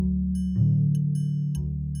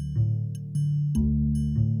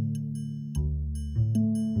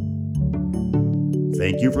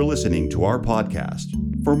Thank you for listening to our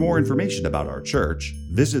podcast. For more information about our church,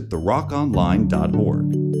 visit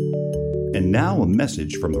therockonline.org. And now a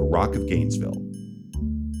message from the Rock of Gainesville.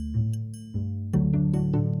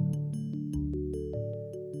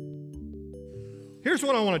 Here's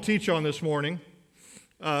what I want to teach on this morning.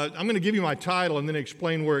 I'm going to give you my title and then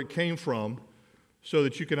explain where it came from so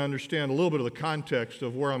that you can understand a little bit of the context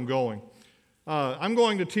of where I'm going. I'm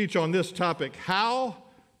going to teach on this topic, how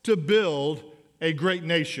to build a great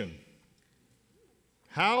nation.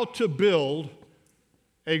 How to build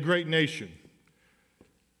a great nation.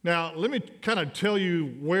 Now, let me kind of tell you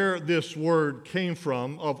where this word came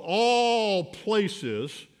from. Of all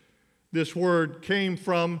places, this word came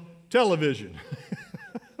from television.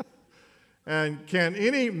 And can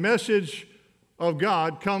any message of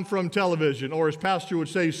God come from television, or as Pastor would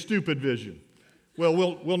say, stupid vision? Well,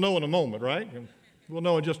 we'll know in a moment, right? We'll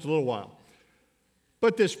know in just a little while.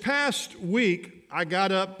 But this past week, I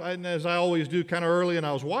got up, and as I always do, kind of early, and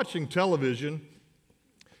I was watching television.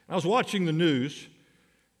 I was watching the news,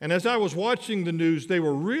 and as I was watching the news, they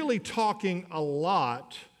were really talking a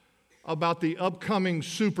lot about the upcoming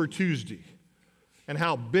Super Tuesday and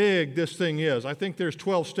how big this thing is. I think there's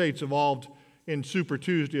 12 states involved in Super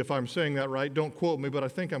Tuesday, if I'm saying that right. Don't quote me, but I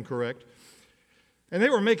think I'm correct. And they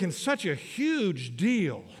were making such a huge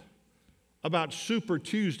deal about Super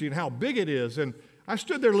Tuesday and how big it is. And I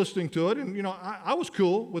stood there listening to it, and I was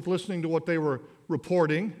cool with listening to what they were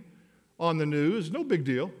reporting on the news. No big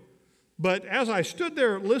deal. But as I stood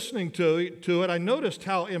there listening to it, I noticed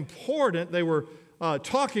how important they were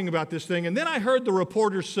talking about this thing. And then I heard the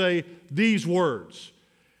reporters say these words.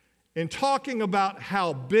 In talking about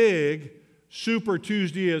how big Super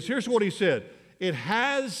Tuesday is, here's what he said. It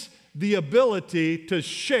has the ability to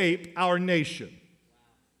shape our nation.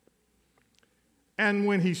 And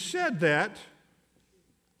when he said that,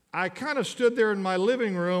 I kind of stood there in my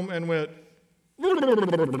living room and went,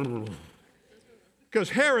 because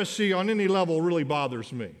heresy on any level really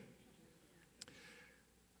bothers me.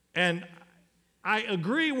 And I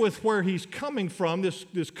agree with where he's coming from, this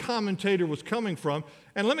commentator was coming from.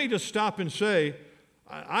 And let me just stop and say,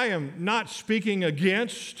 I am not speaking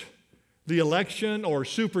against the election or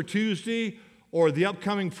Super Tuesday or the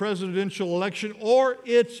upcoming presidential election or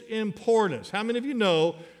its importance. How many of you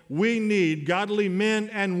know we need godly men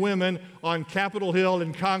and women on Capitol Hill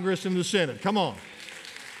in Congress and the Senate? Come on.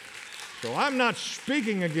 So I'm not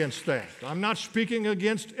speaking against that. I'm not speaking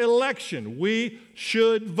against election. We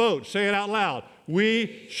should vote. Say it out loud.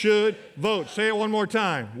 We should vote. Say it one more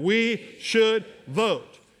time. We should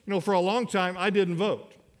vote. For a long time, I didn't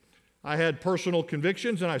vote. I had personal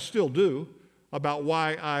convictions, and I still do, about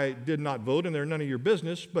why I did not vote, and they're none of your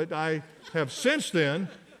business, but I have since then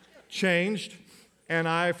changed,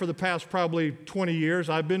 and for the past probably 20 years,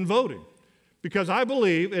 I've been voting because I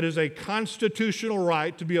believe it is a constitutional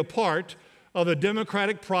right to be a part of the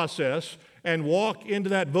democratic process and walk into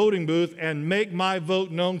that voting booth and make my vote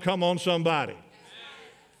known. Come on, somebody.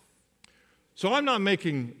 So I'm not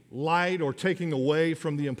making light or taking away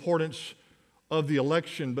from the importance of the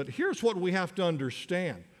election, but here's what we have to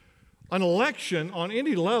understand. An election on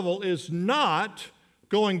any level is not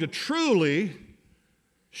going to truly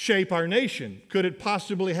shape our nation. Could it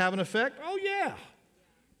possibly have an effect? Oh, yeah.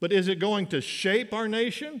 But is it going to shape our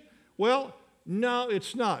nation? Well, no,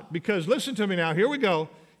 it's not. Because listen to me now, here we go.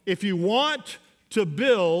 If you want to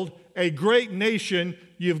build a great nation,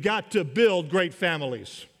 you've got to build great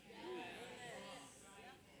families.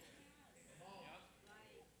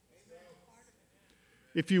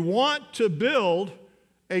 If you want to build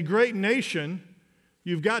a great nation,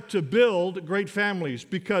 you've got to build great families,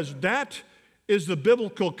 because that is the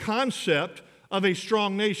biblical concept of a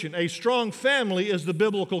strong nation. A strong family is the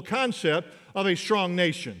biblical concept of a strong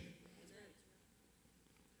nation.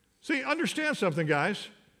 See, understand something, guys.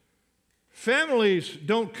 Families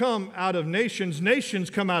don't come out of nations. Nations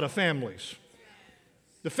come out of families.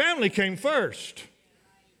 The family came first.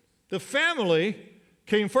 The family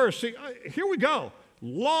came first. See, here we go.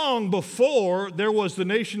 Long before there was the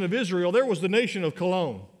nation of Israel, there was the nation of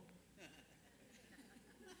Cologne.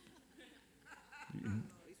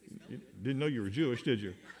 You didn't know you were Jewish, did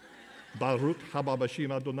you? Baruch haba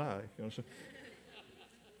b'shem Adonai.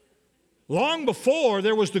 Long before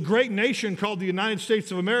there was the great nation called the United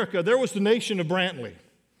States of America, there was the nation of Brantley.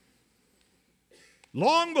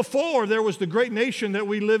 Long before there was the great nation that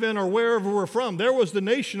we live in or wherever we're from, there was the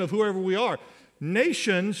nation of whoever we are.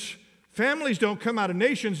 Families don't come out of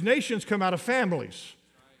nations. Nations come out of families.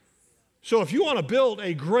 So if you want to build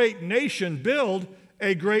a great nation, build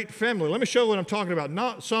a great family. Let me show you what I'm talking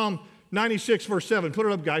about. Psalm 96, verse 7. Put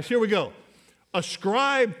it up, guys. Here we go.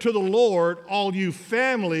 Ascribe to the Lord, all you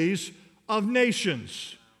families of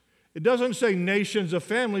nations. It doesn't say nations of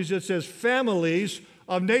families, it says families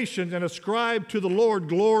of nations, and ascribe to the Lord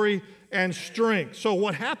glory and strength. So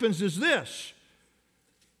what happens is this.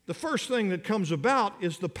 The first thing that comes about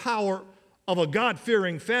is the power of a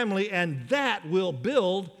God-fearing family, and that will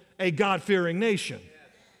build a God-fearing nation.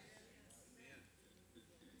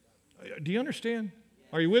 Do you understand?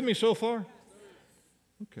 Are you with me so far?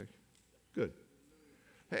 Okay, good.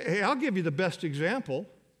 Hey, I'll give you the best example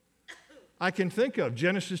I can think of.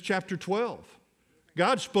 Genesis chapter 12.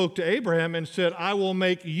 God spoke to Abraham and said, I will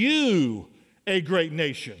make you a great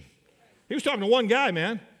nation. He was talking to one guy,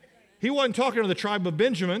 man. He wasn't talking to the tribe of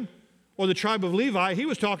Benjamin or the tribe of Levi. He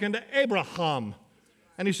was talking to Abraham.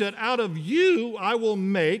 And he said, out of you I will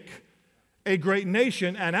make a great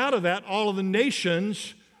nation, and out of that all of the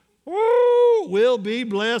nations will be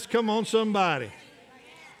blessed. Come on, somebody.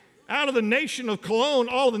 Out of the nation of Cologne,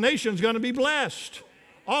 all of the nations going to be blessed.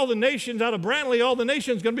 All the nations out of Brantley, all the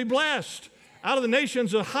nations going to be blessed. Out of the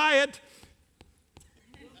nations of Hyatt,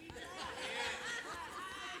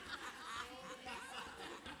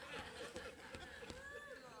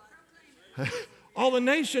 all the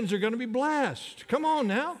nations are going to be blessed. Come on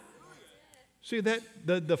now. See, that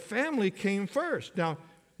the family came first. Now,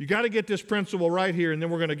 you got to get this principle right here, and then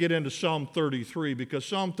we're going to get into Psalm 33, because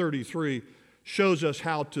Psalm 33 shows us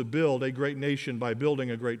how to build a great nation by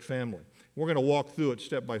building a great family. We're going to walk through it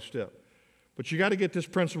step by step. But you got to get this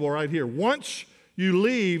principle right here. Once you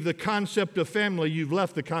leave the concept of family, you've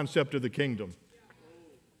left the concept of the kingdom.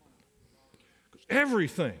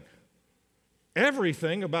 Everything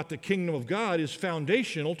about the kingdom of God is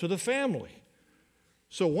foundational to the family.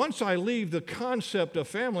 So once I leave the concept of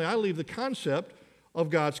family, I leave the concept of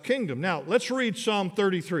God's kingdom. Now, let's read Psalm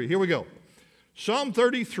 33. Here we go. Psalm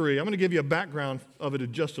 33, I'm going to give you a background of it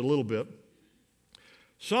in just a little bit.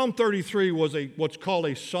 Psalm 33 was what's called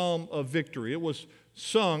a psalm of victory. It was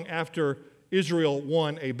sung after Israel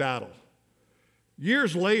won a battle.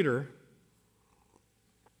 Years later,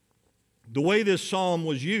 the way this psalm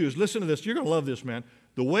was used, listen to this, you're going to love this, man.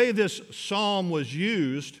 The way this psalm was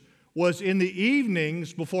used was in the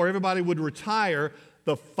evenings before everybody would retire,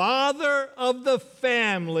 the father of the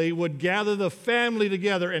family would gather the family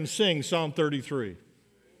together and sing Psalm 33.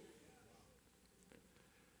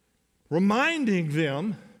 Reminding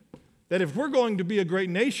them that if we're going to be a great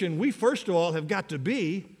nation, we first of all have got to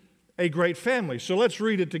be a great family. So let's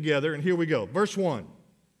read it together, and here we go. Verse 1.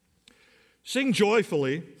 Sing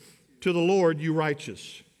joyfully to the Lord, you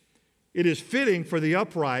righteous. It is fitting for the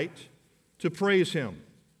upright to praise him.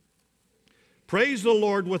 Praise the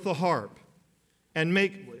Lord with the harp and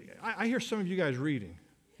make... I hear some of you guys reading.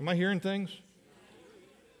 Am I hearing things?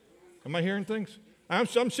 Am I hearing things? I'm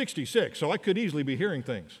 66, so I could easily be hearing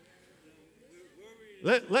things.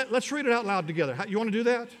 Let's read it out loud together. You want to do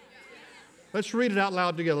that? Let's read it out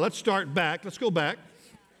loud together. Let's start back. Let's go back.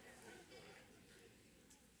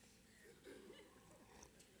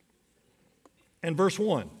 And verse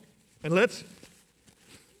 1. And let's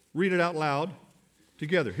read it out loud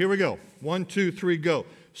together. Here we go. 1, 2, 3, go.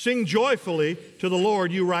 Sing joyfully to the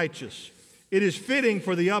Lord, you righteous. It is fitting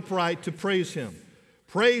for the upright to praise him.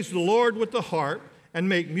 Praise the Lord with the harp and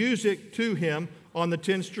make music to him on the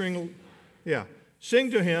 10-string.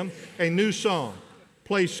 Sing to him a new song.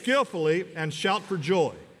 Play skillfully and shout for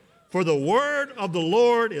joy. For the word of the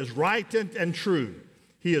Lord is right and true.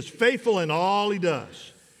 He is faithful in all he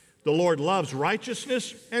does. The Lord loves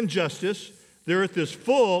righteousness and justice. The earth is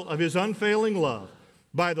full of his unfailing love.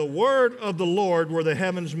 By the word of the Lord were the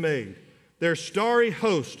heavens made, their starry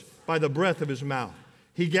host by the breath of his mouth.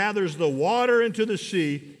 He gathers the water into the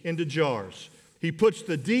sea into jars. He puts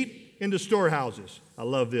the deep into storehouses. I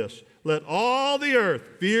love this. Let all the earth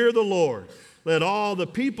fear the Lord. Let all the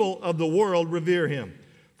people of the world revere him.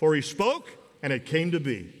 For he spoke, and it came to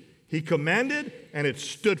be. He commanded, and it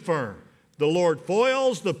stood firm. The Lord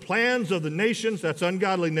foils the plans of the nations. That's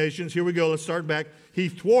ungodly nations. Here we go. Let's start back. He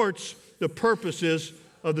thwarts the purposes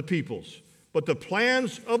of the peoples. But the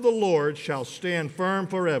plans of the Lord shall stand firm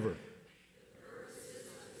forever.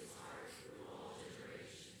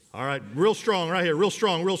 All right, real strong right here. Real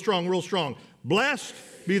strong, real strong, real strong. Blessed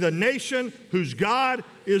be the nation whose God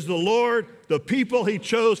is the Lord, the people he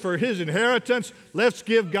chose for his inheritance. Let's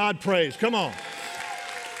give God praise. Come on.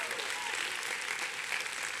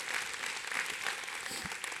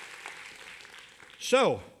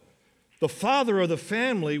 So, the father of the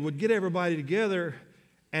family would get everybody together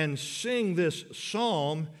and sing this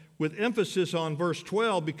psalm with emphasis on verse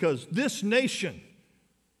 12, because this nation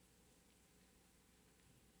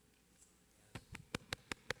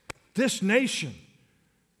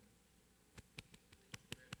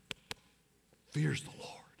fears the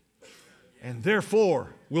Lord and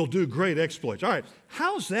therefore will do great exploits. All right,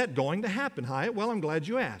 how's that going to happen, Hyatt? Well, I'm glad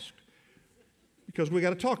you asked, because we got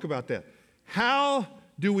to talk about that. How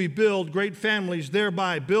do we build great families,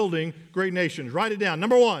 thereby building great nations? Write it down.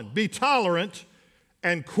 Number one, be tolerant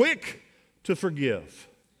and quick to forgive.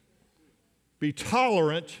 Be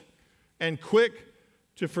tolerant and quick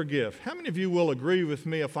to forgive. How many of you will agree with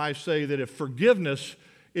me if I say that if forgiveness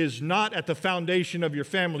is not at the foundation of your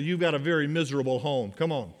family, you've got a very miserable home?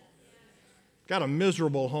 Come on. Got a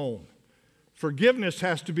miserable home. Forgiveness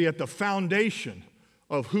has to be at the foundation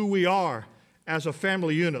of who we are as a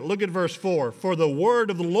family unit. Look at verse 4. For the word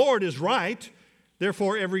of the Lord is right,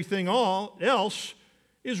 therefore everything else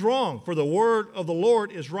is wrong. For the word of the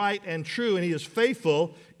Lord is right and true, and he is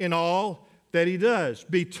faithful in all that he does.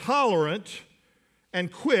 Be tolerant and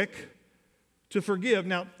quick to forgive.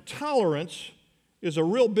 Now, tolerance is a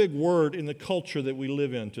real big word in the culture that we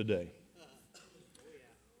live in today.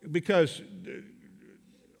 Because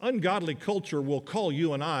ungodly culture will call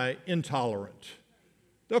you and I intolerant.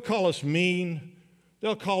 They'll call us mean.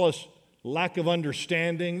 They'll call us lack of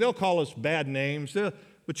understanding. They'll call us bad names.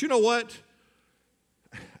 But you know what?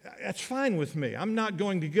 That's fine with me. I'm not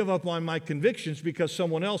going to give up on my convictions because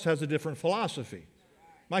someone else has a different philosophy.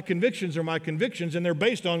 My convictions are my convictions, and they're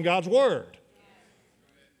based on God's Word.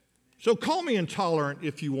 So call me intolerant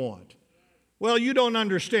if you want. Well, you don't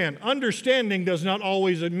understand. Understanding does not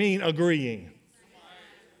always mean agreeing.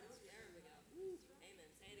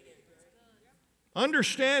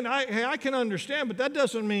 Understand, I can understand, but that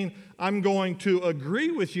doesn't mean I'm going to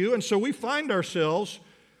agree with you. And so we find ourselves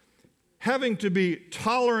having to be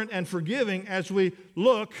tolerant and forgiving as we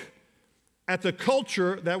look at the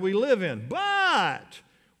culture that we live in. But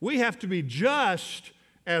we have to be just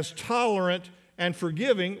as tolerant and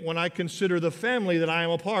forgiving when I consider the family that I am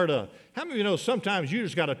a part of. How many of you know sometimes you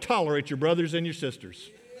just got to tolerate your brothers and your sisters?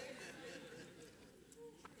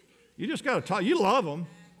 You just got to you love them.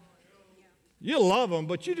 You love them,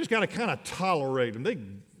 but you just got to kind of tolerate them. They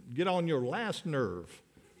get on your last nerve.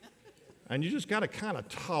 And you just got to kind of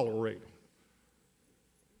tolerate them.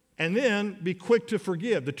 And then be quick to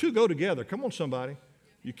forgive. The two go together. Come on, somebody.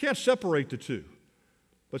 You can't separate the two.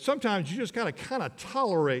 But sometimes you just got to kind of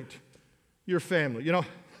tolerate your family. You know,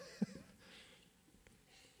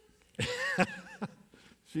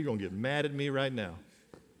 she's going to get mad at me right now.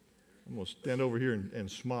 I'm going to stand over here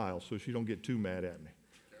and smile so she don't get too mad at me.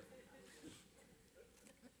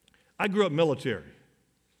 I grew up military.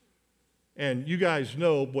 And you guys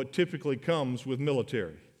know what typically comes with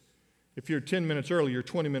military. If you're 10 minutes early, you're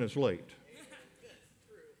 20 minutes late.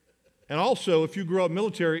 And also, if you grew up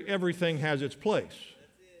military, everything has its place.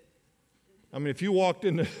 I mean, if you walked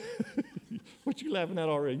in, what you laughing at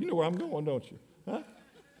already? You know where I'm going, don't you? Huh?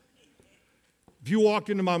 If you walked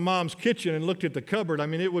into my mom's kitchen and looked at the cupboard, I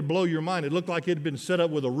mean, it would blow your mind. It looked like it had been set up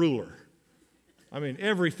with a ruler. I mean,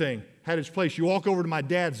 everything had its place. You walk over to my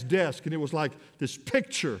dad's desk, and it was like this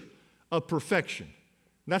picture of perfection.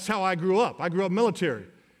 And that's how I grew up. I grew up military.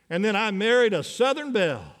 And then I married a Southern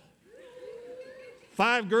belle.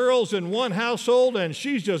 5 girls in one household, and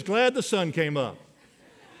she's just glad the sun came up.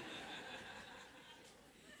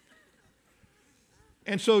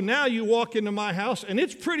 And so now you walk into my house, and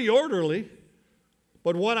it's pretty orderly.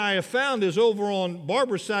 But what I have found is over on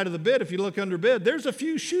Barbara's side of the bed, if you look under bed, there's a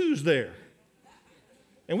few shoes there.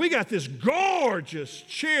 And we got this gorgeous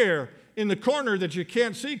chair in the corner that you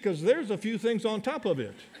can't see because there's a few things on top of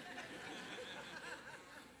it.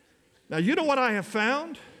 Now, you know what I have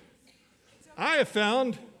found? I have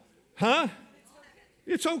found,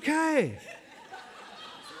 it's okay.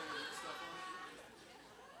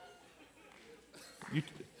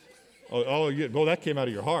 That came out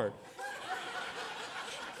of your heart.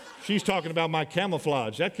 She's talking about my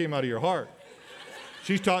camouflage. That came out of your heart.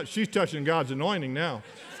 She's touching God's anointing now.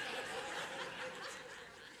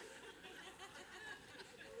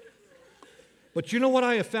 But you know what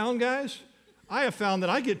I have found, guys? I have found that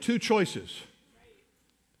I get 2 choices.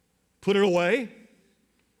 Put it away,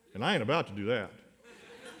 and I ain't about to do that.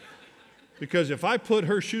 Because if I put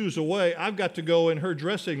her shoes away, I've got to go in her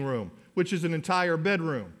dressing room, which is an entire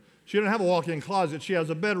bedroom. She doesn't have a walk-in closet, she has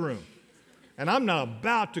a bedroom. And I'm not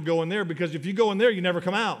about to go in there because if you go in there, you never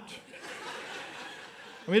come out.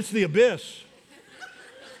 I mean, it's the abyss.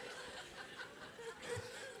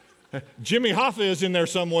 Jimmy Hoffa is in there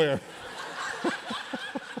somewhere.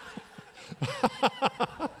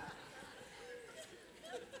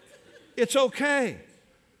 It's okay.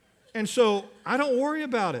 And so I don't worry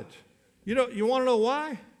about it. You want to know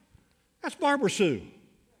why? That's Barbara Sue.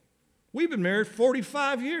 We've been married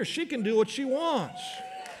 45 years. She can do what she wants.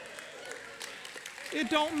 It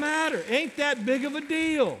don't matter. Ain't that big of a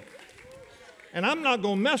deal. And I'm not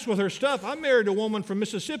going to mess with her stuff. I married a woman from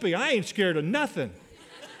Mississippi. I ain't scared of nothing.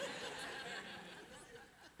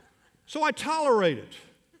 So I tolerate it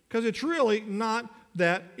because it's really not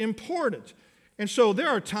that important. And so there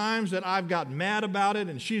are times that I've got mad about it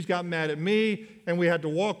and she's got mad at me and we had to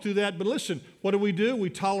walk through that. But listen, what do? We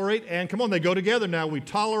tolerate and, come on, they go together now. We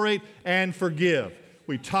tolerate and forgive.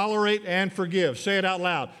 We tolerate and forgive. Say it out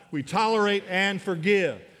loud. We tolerate and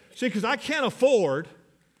forgive. See, because I can't afford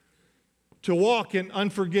to walk in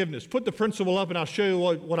unforgiveness. Put the principle up and I'll show you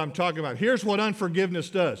what I'm talking about. Here's what unforgiveness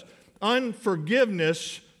does.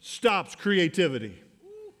 Unforgiveness stops creativity.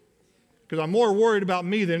 Because I'm more worried about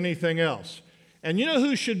me than anything else. And you know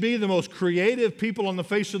who should be the most creative people on the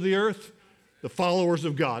face of the earth? The followers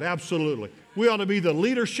of God, absolutely. We ought to be the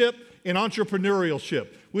leadership in entrepreneurship.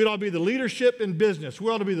 We ought to be the leadership in business. We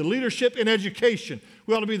ought to be the leadership in education.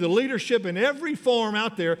 We ought to be the leadership in every form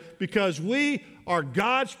out there because we are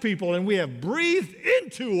God's people and we have breathed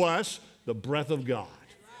into us the breath of God.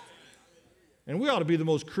 And we ought to be the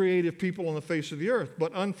most creative people on the face of the earth.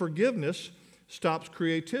 But unforgiveness stops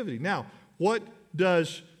creativity. Now, what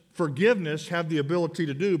does forgiveness have the ability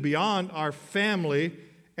to do beyond our family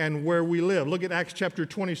and where we live? Look at Acts chapter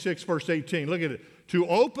 26, verse 18. Look at it. To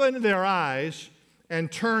open their eyes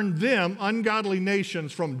and turn them, ungodly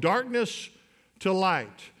nations, from darkness to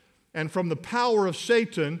light and from the power of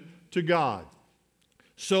Satan to God,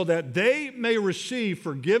 so that they may receive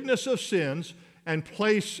forgiveness of sins and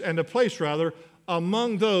a place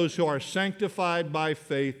among those who are sanctified by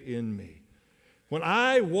faith in me. When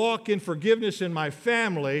I walk in forgiveness in my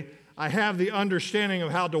family, I have the understanding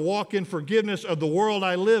of how to walk in forgiveness of the world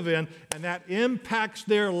I live in, and that impacts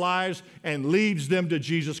their lives and leads them to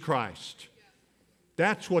Jesus Christ.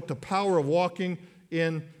 That's what the power of walking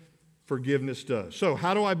in forgiveness does. So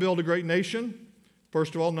how do I build a great nation?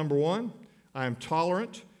 First of all, number one, I am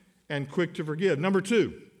tolerant and quick to forgive. Number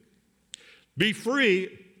two, be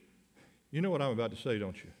free. You know what I'm about to say,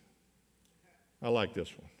 don't you? I like this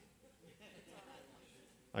one.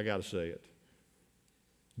 I got to say it.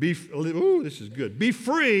 This is good. Be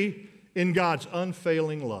free in God's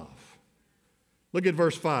unfailing love. Look at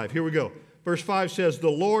verse 5. Here we go. Verse 5 says, the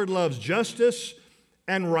Lord loves justice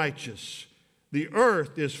and righteous. The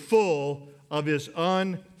earth is full of his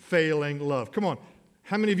unfailing love. Come on.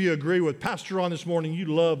 How many of you agree with Pastor Ron this morning? You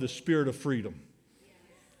love the spirit of freedom.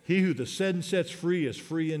 He who the Son sets free is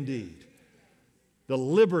free indeed. The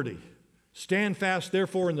liberty. Stand fast,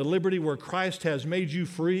 therefore, in the liberty where Christ has made you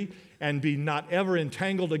free, and be not ever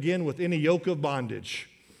entangled again with any yoke of bondage.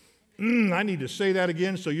 I need to say that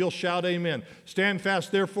again so you'll shout amen. Stand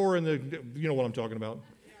fast, therefore, in the, you know what I'm talking about.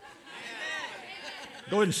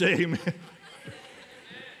 Go ahead and say amen.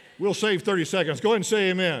 We'll save 30 seconds. Go ahead and say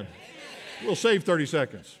amen. We'll save 30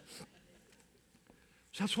 seconds.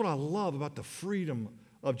 So that's what I love about the freedom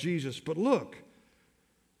of Jesus. But look,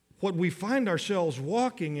 what we find ourselves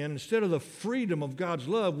walking in, instead of the freedom of God's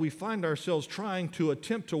love, we find ourselves trying to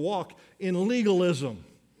attempt to walk in legalism.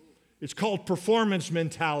 It's called performance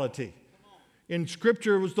mentality. In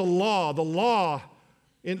Scripture, it was the law. The law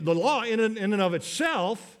in and of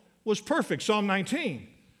itself was perfect, Psalm 19.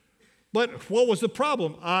 But what was the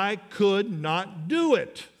problem? I could not do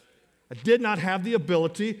it. I did not have the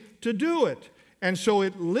ability to do it. And so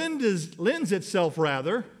it lends itself,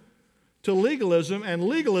 to legalism, and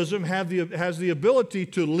legalism has the ability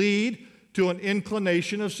to lead to an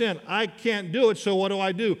inclination of sin. I can't do it, so what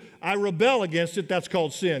do? I rebel against it. That's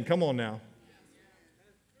called sin. Come on now.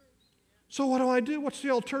 So what do? What's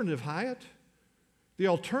the alternative, Hyatt? The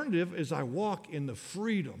alternative is I walk in the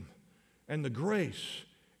freedom and the grace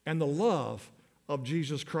and the love of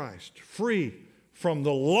Jesus Christ, free from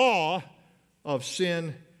the law of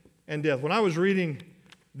sin and death. When I was reading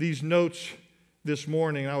these notes this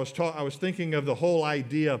morning, I was thinking of the whole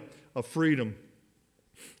idea of freedom.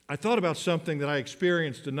 I thought about something that I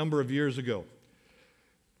experienced a number of years ago.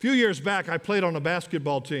 A few years back, I played on a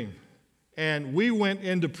basketball team, and we went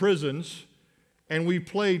into prisons, and we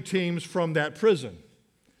played teams from that prison.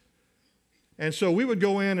 And so we would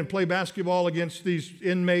go in and play basketball against these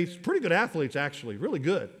inmates, pretty good athletes, actually, really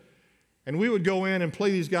good. And we would go in and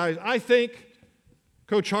play these guys. I think,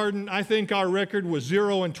 Coach Harden, our record was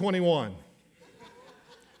 0-21.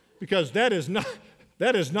 Because that is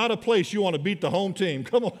not a place you want to beat the home team.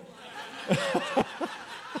 Come on.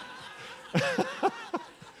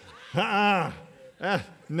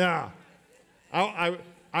 No.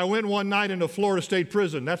 I went one night into Florida State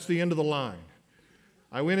Prison. That's the end of the line.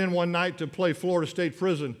 I went in one night to play Florida State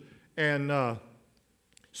Prison, and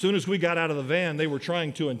As soon as we got out of the van, they were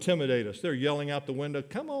trying to intimidate us. They're yelling out the window,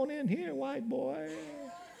 "Come on in here, white boy."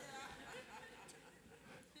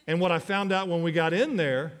 And what I found out when we got in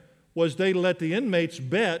there was they let the inmates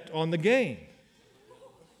bet on the game.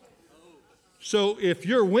 So if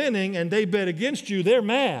you're winning and they bet against you, they're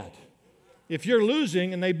mad. If you're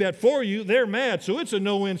losing and they bet for you, they're mad. So it's a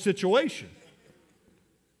no-win situation.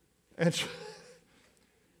 And so,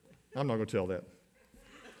 I'm not going to tell that.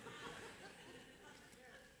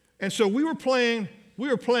 And so we were playing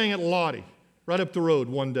at Lottie right up the road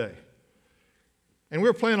one day. And we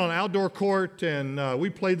were playing on an outdoor court, and we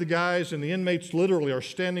played the guys, and the inmates literally are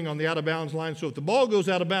standing on the out-of-bounds line. So if the ball goes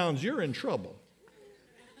out of bounds, you're in trouble.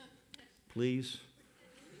 Please.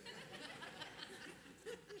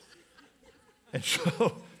 And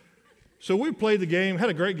so we played the game, had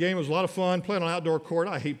a great game. It was a lot of fun, playing on an outdoor court.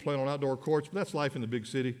 I hate playing on outdoor courts, but that's life in the big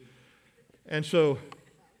city. And so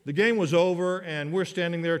the game was over, and we're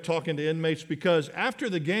standing there talking to inmates because after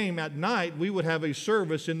the game at night, we would have a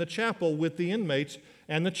service in the chapel with the inmates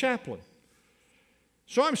and the chaplain.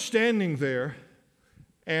 So I'm standing there,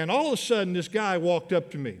 and all of a sudden, this guy walked up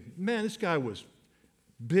to me. Man, this guy was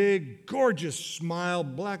big, gorgeous smile,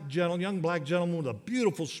 young black gentleman with a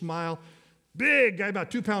beautiful smile. Big guy,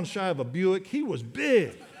 about 2 pounds shy of a Buick. He was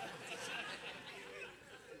big.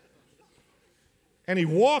 And he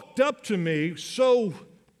walked up to me so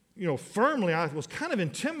firmly. I was kind of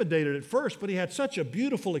intimidated at first, but he had such a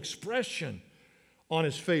beautiful expression on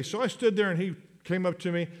his face. So I stood there, and he came up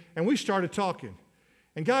to me, and we started talking.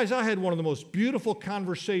 And guys, I had one of the most beautiful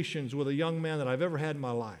conversations with a young man that I've ever had in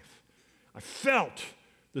my life. I felt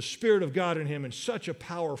the Spirit of God in him in such a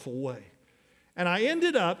powerful way. And I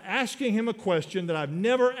ended up asking him a question that I've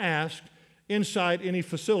never asked inside any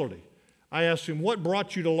facility. I asked him, "What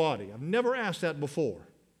brought you to Lottie?" I've never asked that before.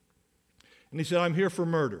 And he said, "I'm here for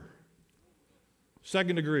murder.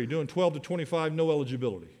 2nd degree, doing 12 to 25, no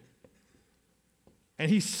eligibility." And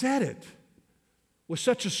he said it with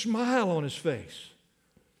such a smile on his face.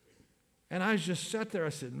 And I just sat there. I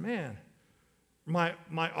said, man, my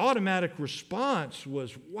automatic response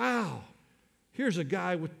was, wow, here's a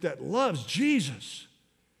guy that loves Jesus.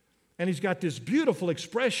 And he's got this beautiful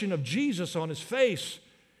expression of Jesus on his face.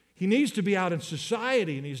 He needs to be out in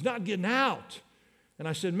society, and he's not getting out. And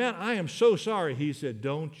I said, man, I am so sorry. He said,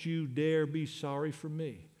 don't you dare be sorry for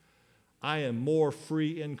me. I am more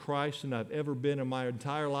free in Christ than I've ever been in my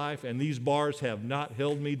entire life, and these bars have not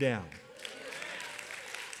held me down.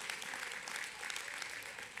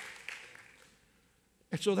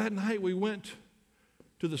 And so that night we went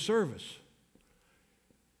to the service.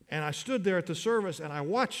 And I stood there at the service and I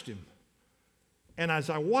watched him. And as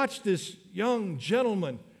I watched this young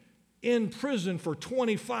gentleman in prison for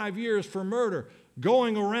 25 years for murder,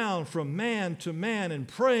 going around from man to man and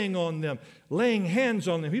praying on them, laying hands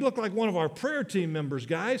on them. He looked like one of our prayer team members,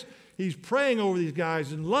 guys. He's praying over these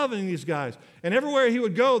guys and loving these guys. And everywhere he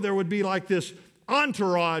would go, there would be like this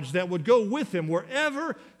entourage that would go with him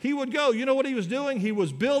wherever he would go. You know what he was doing? He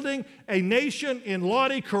was building a nation in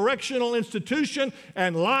Lottie Correctional Institution,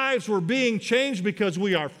 and lives were being changed because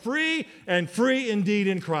we are free and free indeed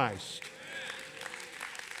in Christ.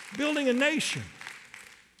 Building a nation.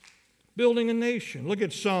 Building a nation. Look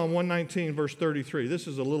at Psalm 119, verse 33. This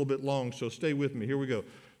is a little bit long, so stay with me. Here we go.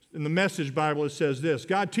 In the Message Bible, it says this: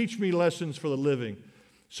 God, teach me lessons for the living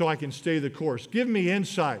so I can stay the course. Give me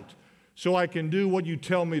insight so I can do what you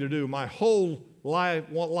tell me to do. My whole life,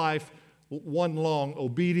 one long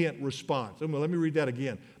obedient response. Let me read that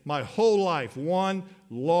again. My whole life, one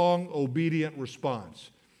long obedient response.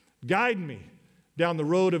 Guide me down the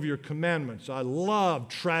road of your commandments. I love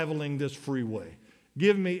traveling this freeway.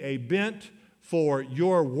 Give me a bent for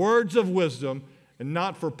your words of wisdom and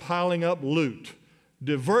not for piling up loot.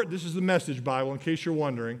 This is the Message Bible in case you're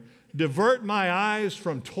wondering. Divert my eyes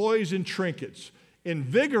from toys and trinkets.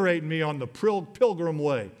 Invigorate me on the pilgrim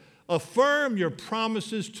way. Affirm your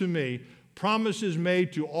promises to me, promises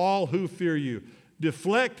made to all who fear you.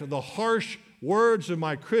 Deflect the harsh words of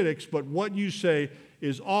my critics, but what you say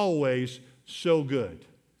is always so good.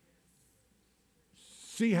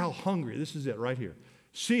 See how hungry, this is it right here.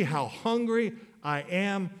 See how hungry I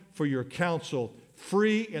am for your counsel,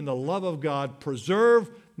 free in the love of God.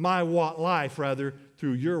 Preserve my life,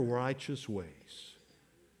 through your righteous ways.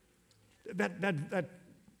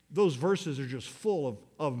 Those verses are just full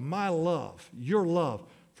of my love, your love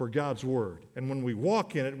for God's word. And when we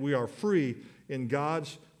walk in it, we are free in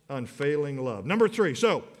God's unfailing love. Number 3,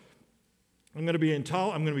 so I'm going to be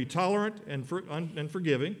tolerant and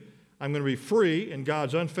forgiving. I'm going to be free in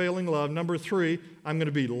God's unfailing love. Number 3, I'm going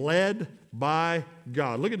to be led by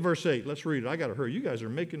God. Look at verse 8. Let's read it. I got to hurry. You guys are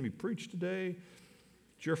making me preach today.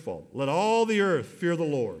 It's your fault. Let all the earth fear the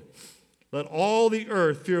Lord. Let all the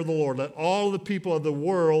earth fear the Lord. Let all the people of the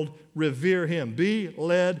world revere him. Be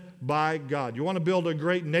led by God. You want to build a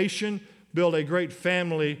great nation? Build a great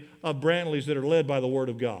family of Brantleys that are led by the Word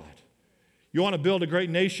of God. You want to build a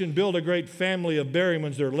great nation? Build a great family of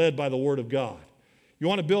Berrymans that are led by the Word of God. You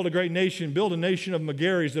want to build a great nation? Build a nation of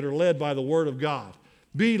McGarrys that are led by the Word of God.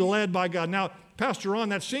 Be led by God. Now, Pastor Ron,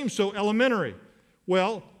 that seems so elementary.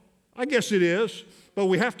 Well, I guess it is, but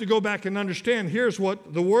we have to go back and understand. Here's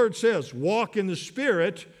what the Word says. Walk in the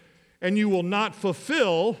Spirit, and you will not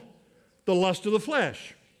fulfill the lust of the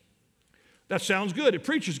flesh. That sounds good. It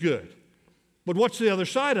preaches good. But what's the other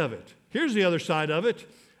side of it? Here's the other side of it.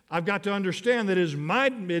 I've got to understand that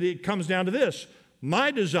it comes down to this. My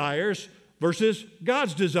desires versus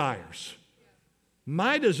God's desires.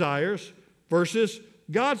 My desires versus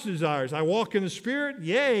God's desires. I walk in the Spirit,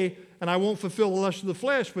 yea, and I won't fulfill the lust of the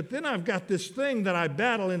flesh. But then I've got this thing that I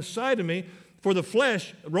battle inside of me. For the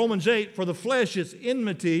flesh, Romans 8, for the flesh is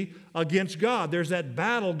enmity against God. There's that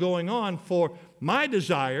battle going on for my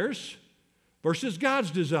desires versus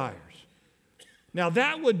God's desires. Now,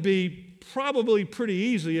 that would be probably pretty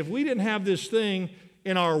easy if we didn't have this thing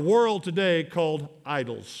in our world today called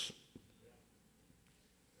idols.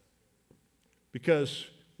 Because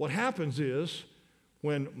what happens is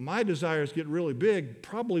when my desires get really big,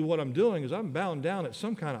 probably what I'm doing is I'm bowing down at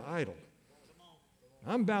some kind of idol.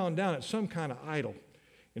 I'm bowing down at some kind of idol.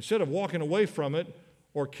 Instead of walking away from it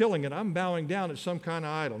or killing it, I'm bowing down at some kind of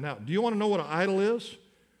idol. Now, do you want to know what an idol is?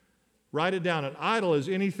 Write it down. An idol is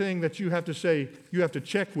anything that you have to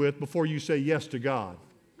check with before you say yes to God.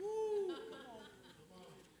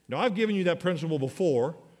 Now, I've given you that principle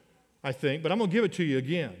before, I think, but I'm going to give it to you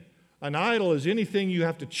again. An idol is anything you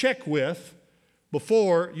have to check with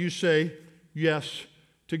before you say yes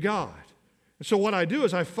to God. And so what I do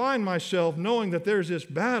is I find myself knowing that there's this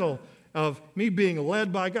battle of me being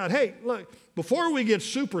led by God. Hey, look, before we get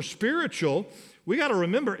super spiritual, we got to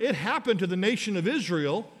remember it happened to the nation of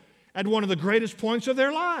Israel at one of the greatest points of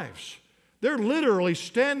their lives. They're literally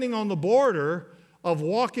standing on the border of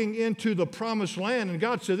walking into the promised land. And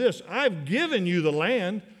God said this, I've given you the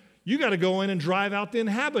land. You got to go in and drive out the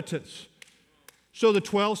inhabitants. So the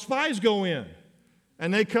 12 spies go in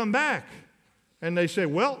and they come back and they say,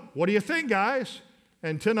 well, what do you think, guys?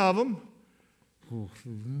 And 10 of them,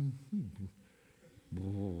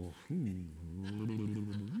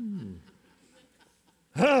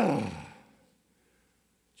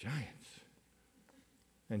 giants.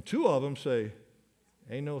 And 2 of them say,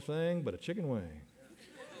 ain't no thing but a chicken wing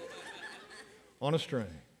on a string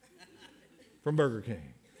from Burger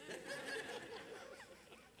King.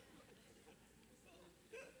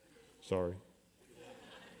 Sorry.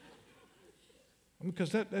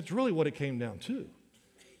 Because that's really what it came down to.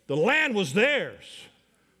 The land was theirs.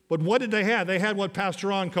 But what did they have? They had what Pastor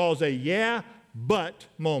Ron calls a yeah, but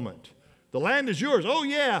moment. The land is yours. Oh,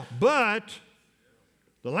 yeah, but.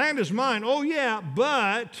 The land is mine. Oh, yeah,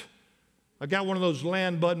 but. I got one of those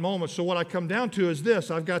land but moments. So what I come down to is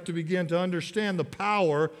this. I've got to begin to understand the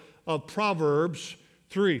power of Proverbs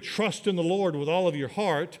 3. Trust in the Lord with all of your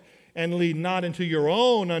heart and lead not into your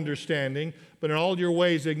own understanding, but in all your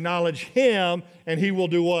ways acknowledge Him, and He will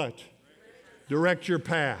do what? Direct your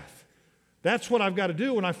path. That's what I've got to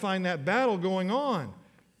do when I find that battle going on.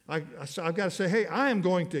 I've got to say, hey, I am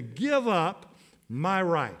going to give up my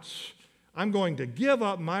rights. I'm going to give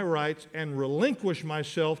up my rights and relinquish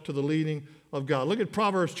myself to the leading of God. Look at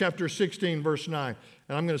Proverbs chapter 16, verse 9.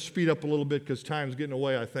 And I'm going to speed up a little bit because time's getting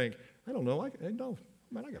away, I think. I don't know. I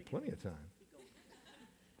got plenty of time.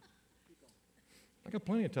 I got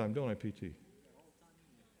plenty of time, don't I, PT?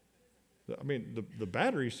 I mean, the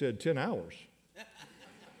battery said 10 hours.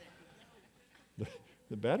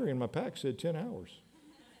 The battery in my pack said 10 hours.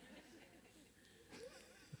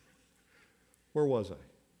 Where was I?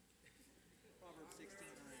 Proverbs 16.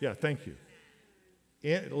 Yeah, thank you.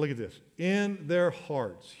 Look at this. In their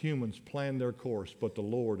hearts, humans plan their course, but the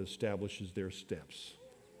Lord establishes their steps.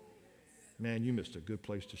 Man, you missed a good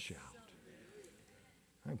place to shout.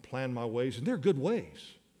 I plan my ways, and they're good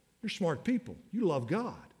ways. You're smart people. You love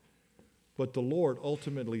God. But the Lord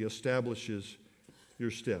ultimately establishes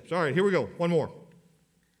your steps. All right, here we go. One more.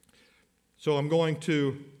 So I'm going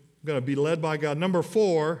to be led by God. Number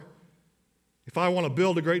 4, if I want to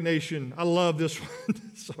build a great nation, I love this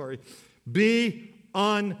one. Sorry. Be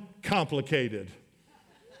uncomplicated.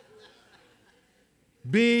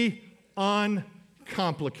 Be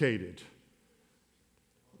uncomplicated.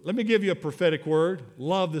 Let me give you a prophetic word.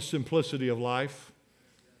 Love the simplicity of life.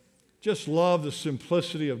 Just love the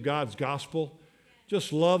simplicity of God's gospel.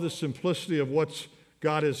 Just love the simplicity of what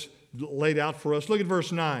God has laid out for us. Look at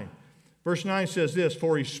verse 9. Verse 9 says this,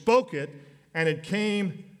 "For he spoke it, and it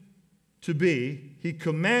came to be. He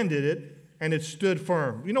commanded it, and it stood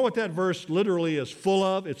firm." You know what that verse literally is full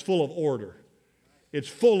of? It's full of order. It's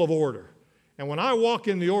full of order. And when I walk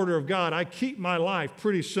in the order of God, I keep my life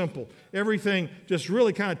pretty simple. Everything just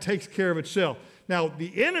really kind of takes care of itself. Now,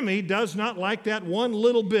 the enemy does not like that one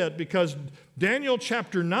little bit, because Daniel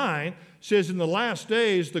chapter 9 says in the last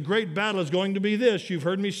days, the great battle is going to be this. You've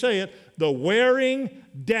heard me say it, the wearing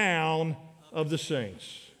down of the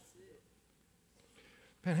saints.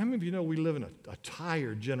 Man, how many of you know we live in a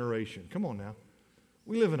tired generation? Come on now.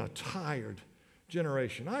 We live in a tired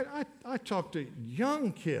generation. I talk to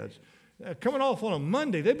young kids coming off on a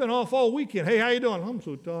Monday. They've been off all weekend. "Hey, how you doing?" "I'm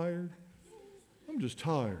so tired. I'm just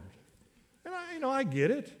tired." And I get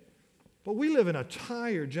it. But we live in a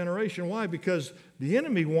tired generation. Why? Because the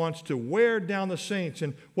enemy wants to wear down the saints.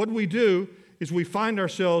 And what we do is we find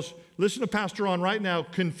ourselves, listen to Pastor On right now,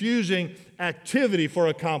 confusing activity for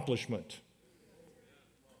accomplishment.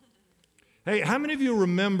 Hey, how many of you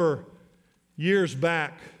remember years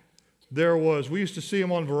back, we used to see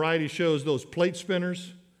them on variety shows, those plate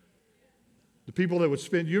spinners? The people that would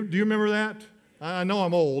spin, do you remember that? I know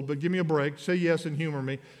I'm old, but give me a break. Say yes and humor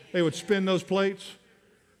me. They would spin those plates.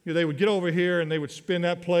 They would get over here and they would spin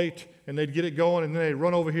that plate and they'd get it going, and then they'd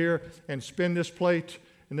run over here and spin this plate,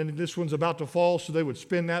 and then this one's about to fall, so they would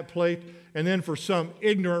spin that plate, and then for some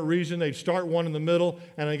ignorant reason they'd start one in the middle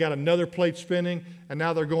and they got another plate spinning, and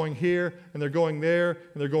now they're going here and they're going there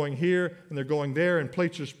and they're going here and they're going there, and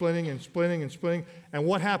plates are spinning and spinning and spinning. And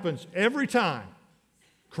what happens every time?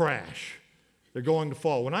 Crash. They're going to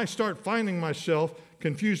fall. When I start finding myself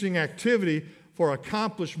confusing activity for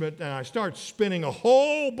accomplishment and I start spinning a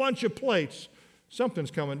whole bunch of plates,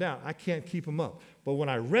 something's coming down. I can't keep them up. But when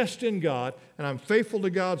I rest in God and I'm faithful to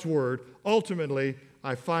God's word, ultimately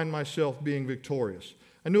I find myself being victorious.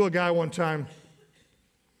 I knew a guy one time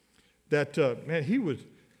that,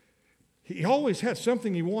 he always had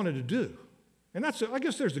something he wanted to do. And I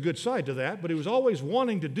guess there's a good side to that, but he was always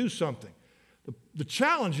wanting to do something. The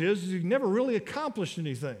challenge is he never really accomplished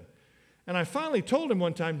anything. And I finally told him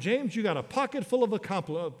one time, "James, you got a pocket full of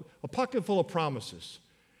promises,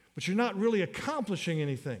 but you're not really accomplishing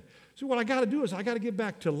anything. So what I got to do is I got to get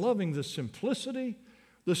back to loving the simplicity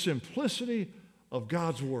of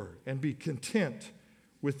God's word, and be content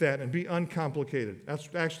with that and be uncomplicated."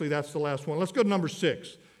 That's the last one. Let's go to number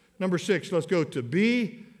 6. Number 6, let's go to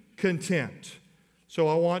be content. So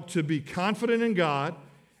I want to be confident in God.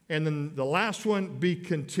 And then the last one, be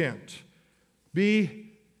content.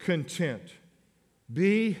 Be content.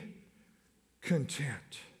 Be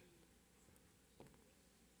content.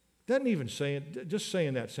 Doesn't even say it, just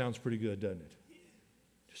saying that sounds pretty good, doesn't it?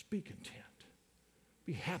 Just be content.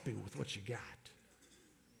 Be happy with what you got.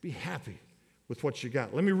 Be happy with what you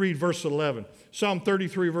got. Let me read verse 11. Psalm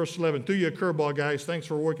 33, verse 11. Threw you a curveball, guys. Thanks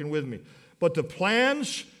for working with me. "But the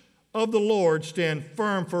plans of the Lord stand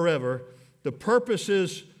firm forever, the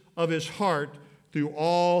purposes of his heart through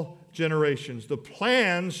all generations." The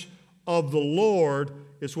plans of the Lord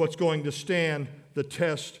is what's going to stand the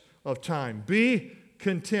test of time. Be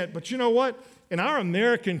content. But you know what? In our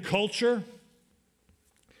American culture,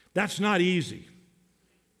 that's not easy.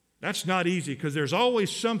 That's not easy, because there's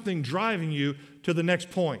always something driving you to the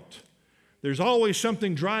next point. There's always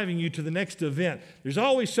something driving you to the next event. There's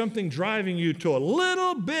always something driving you to a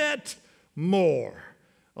little bit more,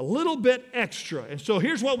 a little bit extra. And so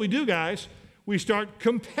here's what we do, guys. We start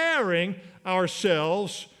comparing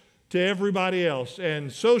ourselves to everybody else.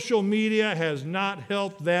 And social media has not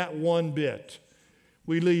helped that one bit.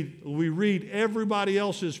 We read everybody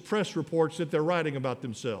else's press reports that they're writing about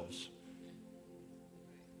themselves.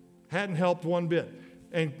 Hadn't helped one bit.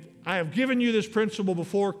 And I have given you this principle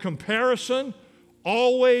before. Comparison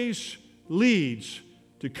always leads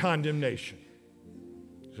to condemnation.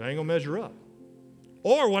 Because I ain't going to measure up.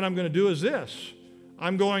 Or what I'm going to do is this.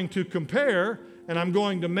 I'm going to compare, and I'm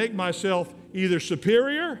going to make myself either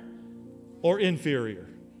superior or inferior.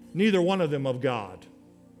 Neither one of them of God.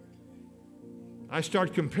 I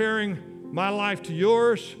start comparing my life to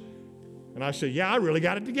yours, and I say, "Yeah, I really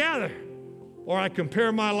got it together." Or I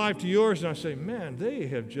compare my life to yours, and I say, "Man, they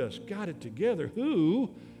have just got it together.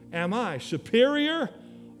 Who am I, superior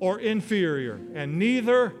or inferior?" And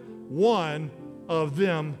neither one of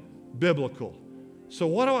them biblical. So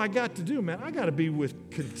what do I got to do, man? I got to be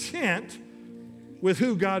content with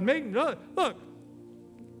who God made me. Look,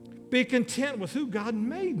 be content with who God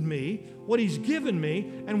made me, what he's given me,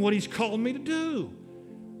 and what he's called me to do.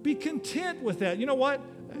 Be content with that. You know what?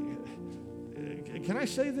 Can I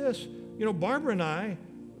say this? You know, Barbara and I,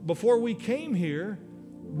 before we came here,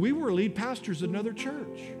 we were lead pastors at another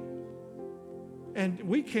church. And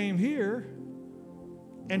we came here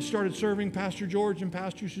and started serving Pastor George and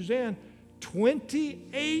Pastor Suzanne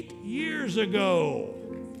 28 years ago.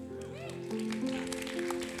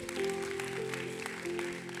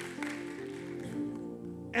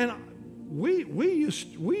 And we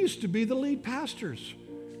used to be the lead pastors.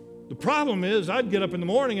 The problem is I'd get up in the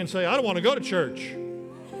morning and say, I don't want to go to church.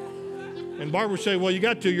 And Barbara would say, well, you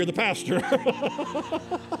got to, you're the pastor.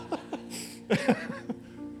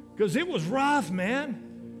 Because it was rough,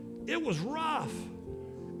 man. It was rough.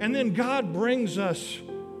 And then God brings us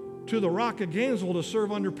to the Rock of Gainesville to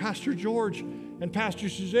serve under Pastor George and Pastor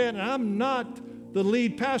Suzanne. And I'm not the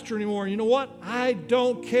lead pastor anymore. And you know what? I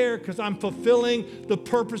don't care, because I'm fulfilling the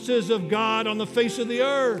purposes of God on the face of the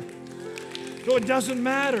earth. So it doesn't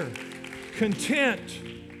matter. Content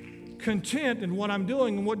in what I'm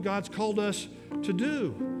doing and what God's called us to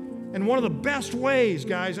do. And one of the best ways,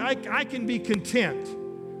 guys, I can be content.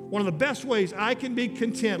 One of the best ways I can be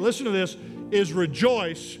content, listen to this, is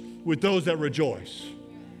rejoice with those that rejoice.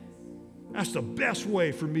 That's the best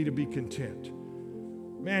way for me to be content.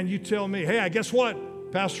 Man, you tell me, hey, guess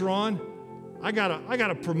what, Pastor Ron? I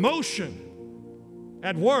got a promotion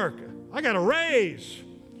at work. I got a raise.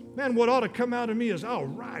 Man, what ought to come out of me is, all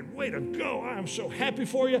right, way to go. I'm so happy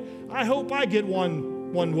for you. I hope I get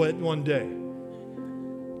one day.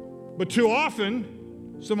 But too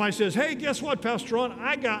often, somebody says, hey, guess what, Pastor Ron?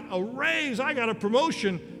 I got a raise. I got a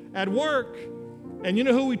promotion at work. And you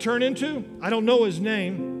know who we turn into? I don't know his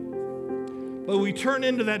name, but we turn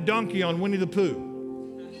into that donkey on Winnie the Pooh.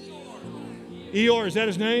 Eeyore, is that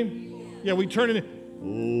his name? Yeah, we turn into,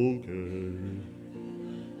 okay.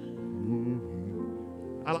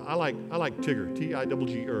 I like Tigger,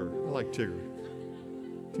 T-I-G-G-R. I like Tigger.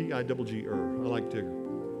 T-I-G-G-R. I like Tigger.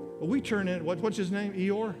 But we turn in, what's his name?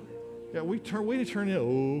 Eeyore? Yeah, we turn in,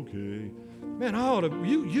 okay. Man,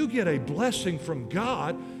 you get a blessing from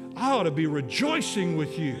God. I ought to be rejoicing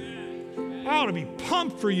with you. I ought to be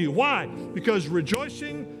pumped for you. Why? Because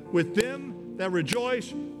rejoicing with them that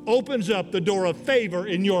rejoice opens up the door of favor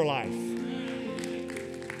in your life.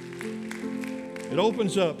 It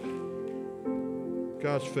opens up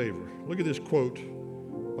God's favor. Look at this quote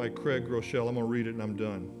by Craig Groeschel. I'm going to read it and I'm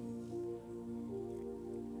done.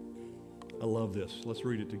 I love this. Let's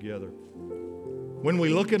read it together. When we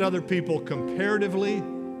look at other people comparatively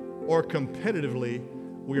or competitively,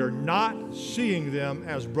 we are not seeing them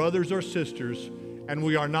as brothers or sisters, and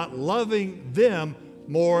we are not loving them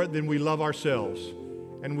more than we love ourselves.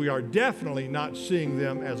 And we are definitely not seeing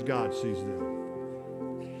them as God sees them.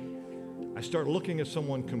 I start looking at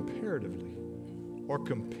someone comparatively or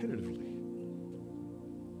competitively.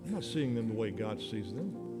 I'm not seeing them the way God sees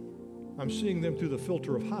them. I'm seeing them through the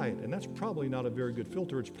filter of height, and that's probably not a very good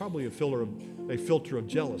filter. It's probably a filter of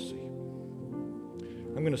jealousy.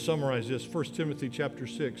 I'm going to summarize this. 1 Timothy chapter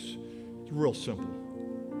 6. It's real simple.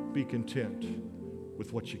 Be content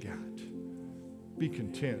with what you got. Be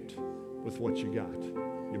content with what you got.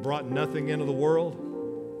 You brought nothing into the world,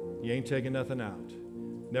 you ain't taking nothing out.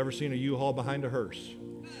 Never seen a U-Haul behind a hearse.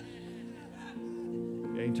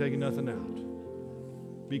 You ain't taking nothing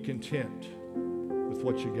out. Be content with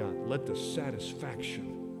what you got. Let the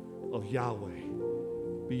satisfaction of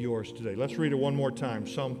Yahweh be yours today. Let's read it one more time.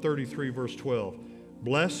 Psalm 33, verse 12.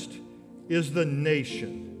 Blessed is the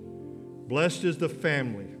nation. Blessed is the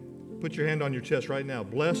family. Put your hand on your chest right now.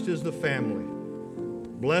 Blessed is the family.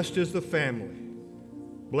 Blessed is the family.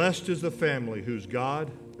 Blessed is the family whose God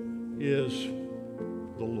is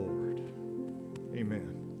the Lord.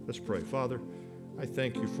 Amen. Let's pray. Father, I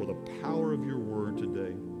thank you for the power of your word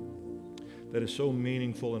today that is so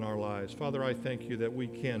meaningful in our lives. Father, I thank you that we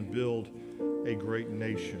can build a great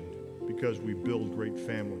nation because we build great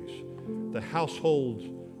families. The households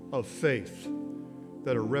of faith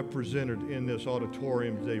that are represented in this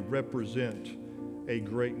auditorium, they represent a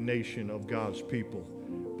great nation of God's people.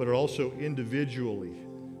 But it also individually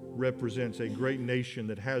represents a great nation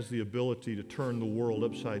that has the ability to turn the world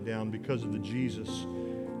upside down because of the Jesus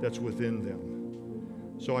that's within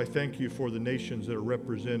them. So I thank you for the nations that are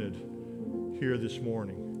represented here this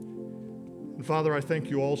morning. And Father, I thank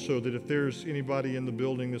you also that if there's anybody in the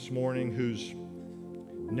building this morning whose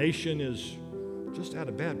nation is just at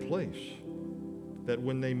a bad place, that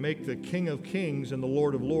when they make the King of Kings and the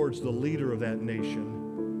Lord of Lords the leader of that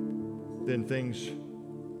nation, then things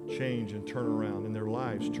change and turn around and their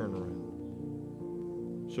lives turn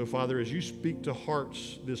around. So Father, as you speak to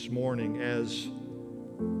hearts this morning as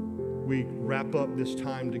we wrap up this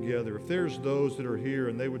time together, if there's those that are here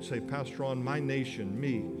and they would say, Pastor Ron, my nation,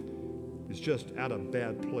 me, is just at a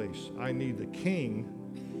bad place. I need the King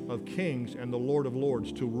of Kings and the Lord of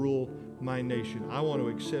Lords to rule my nation. I want to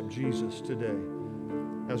accept Jesus today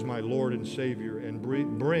as my Lord and Savior and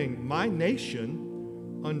bring my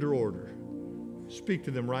nation under order. Speak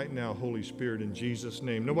to them right now, Holy Spirit, in Jesus'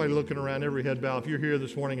 name. Nobody looking around, every head bow. If you're here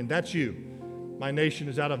this morning and that's you, my nation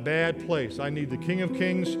is out of a bad place. I need the King of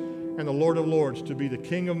Kings and the Lord of Lords to be the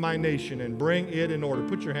King of my nation and bring it in order.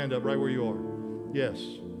 Put your hand up right where you are. Yes.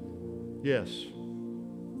 Yes.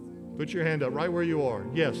 Put your hand up right where you are.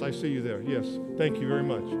 Yes, I see you there. Yes. Thank you very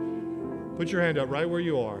much. Put your hand up right where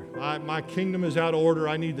you are. My kingdom is out of order.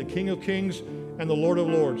 I need the King of Kings and the Lord of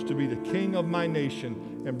Lords to be the King of my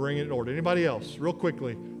nation and bring it in order. Anybody else? Real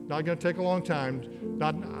quickly. Not going to take a long time.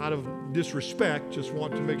 Not out of disrespect. Just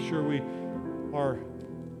want to make sure we are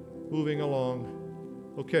moving along.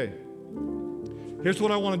 Okay. Here's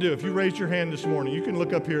what I want to do. If you raised your hand this morning, you can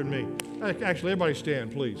look up here at me. Actually, everybody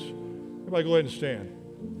stand, please. Everybody go ahead and stand.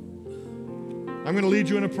 I'm going to lead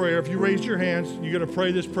you in a prayer. If you raised your hands, you're going to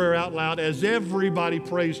pray this prayer out loud as everybody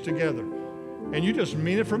prays together. And you just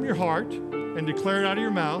mean it from your heart and declare it out of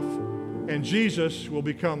your mouth, and Jesus will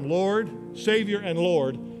become Lord, Savior, and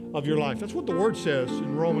Lord of your life. That's what the Word says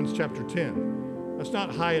in Romans chapter 10. That's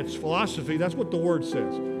not Hyatt's philosophy. That's what the Word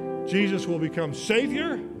says. Jesus will become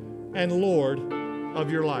Savior and Lord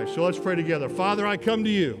of your life. So let's pray together. Father, I come to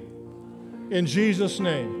you in Jesus'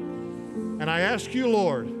 name, and I ask you,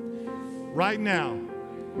 Lord, right now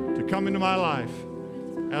to come into my life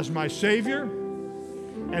as my Savior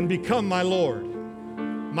and become my Lord.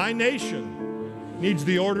 My nation needs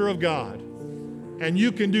the order of God, and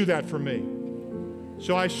you can do that for me.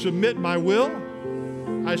 So I submit my will,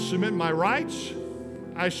 I submit my rights,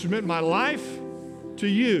 I submit my life to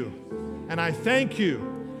you, and I thank you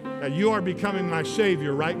that you are becoming my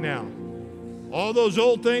Savior right now. All those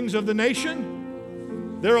old things of the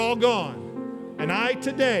nation, they're all gone, and I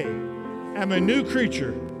today am a new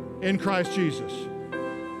creature in Christ Jesus.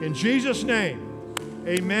 In Jesus' name,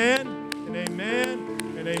 amen and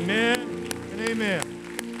amen and amen and amen.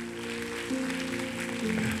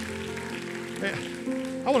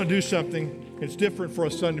 I want to do something. It's different for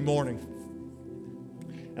a Sunday morning.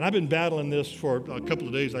 And I've been battling this for a couple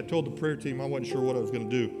of days. I told the prayer team I wasn't sure what I was going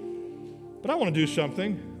to do. But I want to do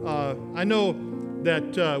something. I know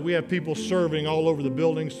that we have people serving all over the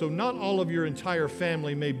building, so not all of your entire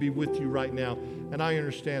family may be with you right now, and I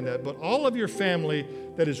understand that. But all of your family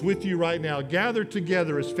that is with you right now, gather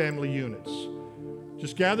together as family units.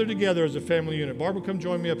 Just gather together as a family unit. Barbara, come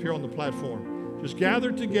join me up here on the platform. Just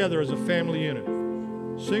gather together as a family unit.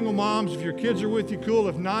 Single moms, if your kids are with you, cool.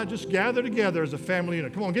 If not, just gather together as a family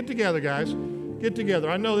unit. Come on, get together, guys. Get together.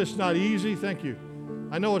 I know this is not easy. Thank you.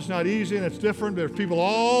 I know it's not easy and it's different. There's people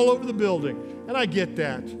all over the building, and I get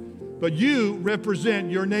that. But you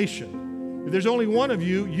represent your nation. If there's only one of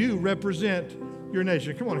you, you represent your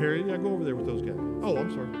nation. Come on, Harry. Yeah, go over there with those guys. Oh,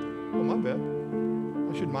 I'm sorry. Oh, my bad.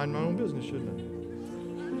 I should mind my own business, shouldn't I?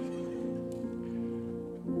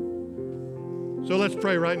 So let's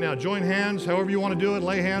pray right now. Join hands, however you want to do it.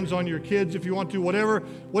 Lay hands on your kids if you want to.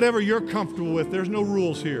 Whatever you're comfortable with. There's no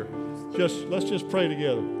rules here. Let's just pray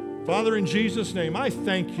together. Father, in Jesus' name, I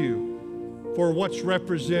thank you for what's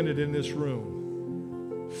represented in this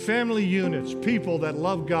room. Family units, people that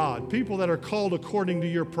love God, people that are called according to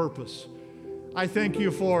your purpose. I thank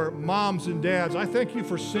you for moms and dads. I thank you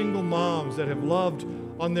for single moms that have loved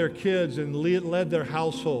on their kids and led their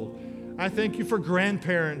household. I thank you for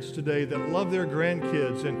grandparents today that love their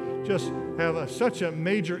grandkids and just have such a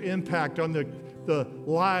major impact on the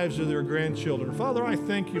lives of their grandchildren. Father, I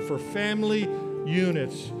thank you for family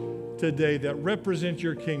units today that represent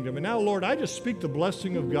your kingdom. And now, Lord, I just speak the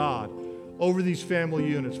blessing of God over these family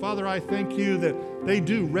units. Father, I thank you that they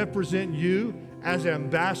do represent you as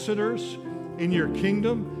ambassadors in your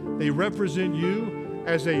kingdom. They represent you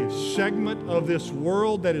as a segment of this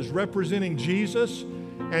world that is representing Jesus,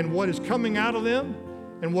 and what is coming out of them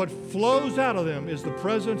and what flows out of them is the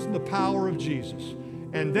presence and the power of Jesus.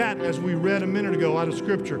 And that, as we read a minute ago out of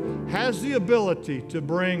Scripture, has the ability to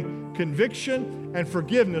bring conviction and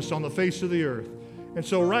forgiveness on the face of the earth. And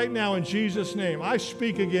so right now, in Jesus' name, I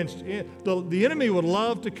speak against the enemy would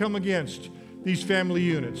love to come against these family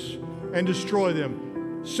units and destroy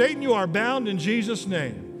them. Satan, you are bound in Jesus'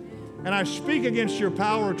 name. And I speak against your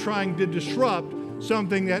power of trying to disrupt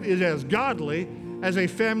something that is as godly as a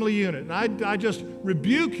family unit. And I just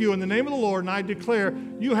rebuke you in the name of the Lord, and I declare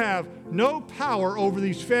you have no power over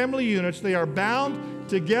these family units. They are bound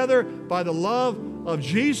together by the love of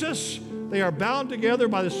Jesus. They are bound together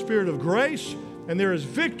by the Spirit of grace, and there is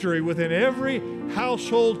victory within every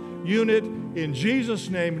household unit in Jesus'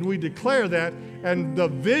 name. And we declare that, and the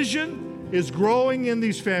vision is growing in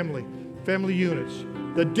these family units.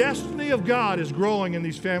 The destiny of God is growing in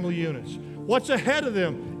these family units. What's ahead of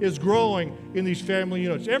them is growing in these family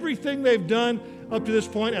units. Everything they've done up to this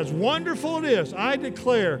point, as wonderful it is, I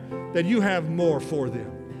declare that you have more for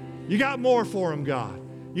them. You got more for them, God.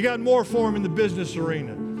 You got more for them in the business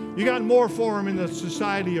arena. You got more for them in the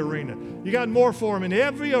society arena. You got more for them in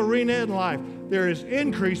every arena in life. There is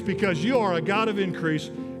increase because you are a God of increase,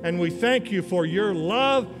 and we thank you for your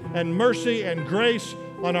love and mercy and grace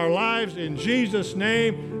on our lives in Jesus'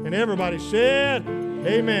 name. And everybody said,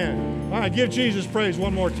 amen. All right, give Jesus praise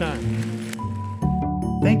one more time.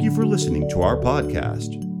 Thank you for listening to our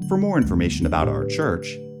podcast. For more information about our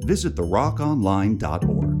church, visit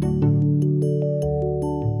therockonline.org.